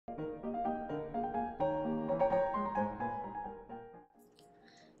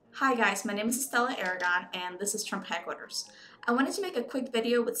Hi guys, my name is Estela Aragon and this is Trumpet Headquarters. I wanted to make a quick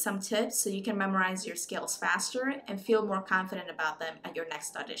video with some tips so you can memorize your scales faster and feel more confident about them at your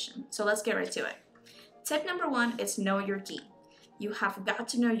next audition. So let's get right to it. Tip number 1 is know your key. You have got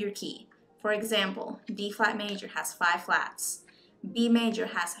to know your key. For example, D flat major has 5 flats, B major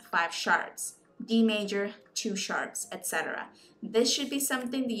has 5 sharps, D major 2 sharps, etc. This should be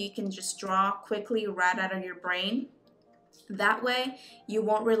something that you can just draw quickly right out of your brain. That way, you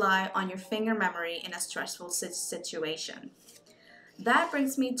won't rely on your finger memory in a stressful situation. That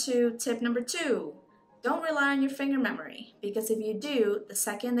brings me to tip number 2. Don't rely on your finger memory, because if you do, the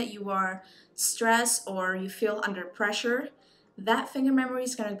second that you are stressed or you feel under pressure, that finger memory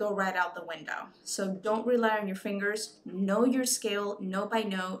is going to go right out the window. So don't rely on your fingers. Know your scale, note by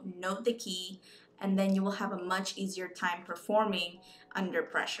note, note the key, and then you will have a much easier time performing under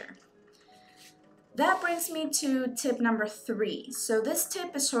pressure. That brings me to tip number 3. So this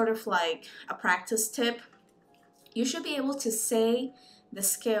tip is sort of like a practice tip. You should be able to say the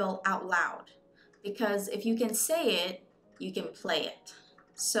scale out loud, because if you can say it, you can play it.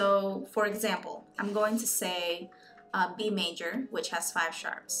 So for example, I'm going to say B major, which has 5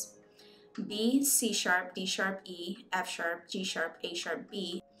 sharps. B, C sharp, D sharp, E, F sharp, G sharp, A sharp,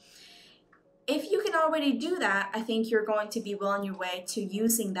 B. If you can already do that, I think you're going to be well on your way to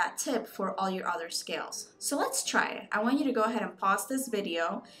using that tip for all your other scales. So let's try it. I want you to go ahead and pause this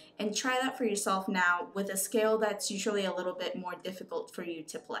video and try that for yourself now with a scale that's usually a little bit more difficult for you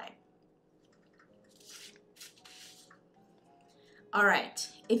to play. Alright,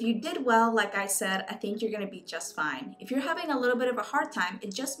 if you did well, like I said, I think you're going to be just fine. If you're having a little bit of a hard time,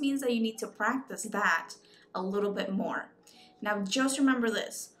 it just means that you need to practice that a little bit more. Now just remember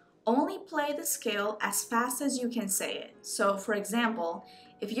this. Only play the scale as fast as you can say it. So for example,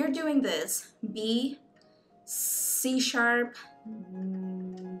 if you're doing this, B, C sharp,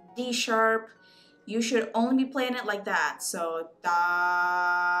 D sharp, you should only be playing it like that. So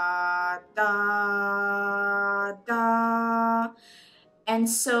da, da, da. And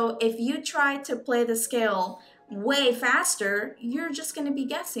so if you try to play the scale way faster, you're just going to be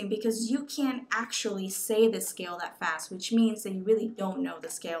guessing because you can't actually say the scale that fast, which means that you really don't know the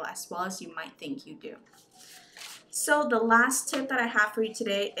scale as well as you might think you do. So the last tip that I have for you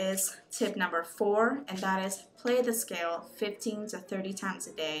today is tip number 4, and that is play the scale 15 to 30 times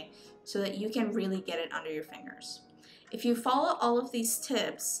a day so that you can really get it under your fingers. If you follow all of these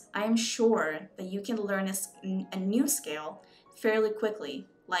tips, I am sure that you can learn a new scale fairly quickly,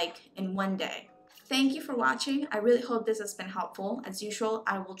 like in one day. Thank you for watching. I really hope this has been helpful. As usual,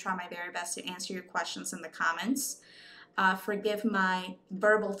 I will try my very best to answer your questions in the comments. Forgive my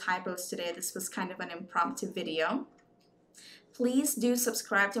verbal typos today. This was kind of an impromptu video. Please do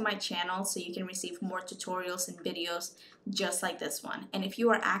subscribe to my channel so you can receive more tutorials and videos just like this one. And if you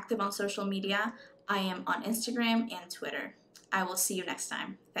are active on social media, I am on Instagram and Twitter. I will see you next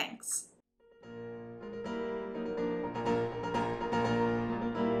time. Thanks.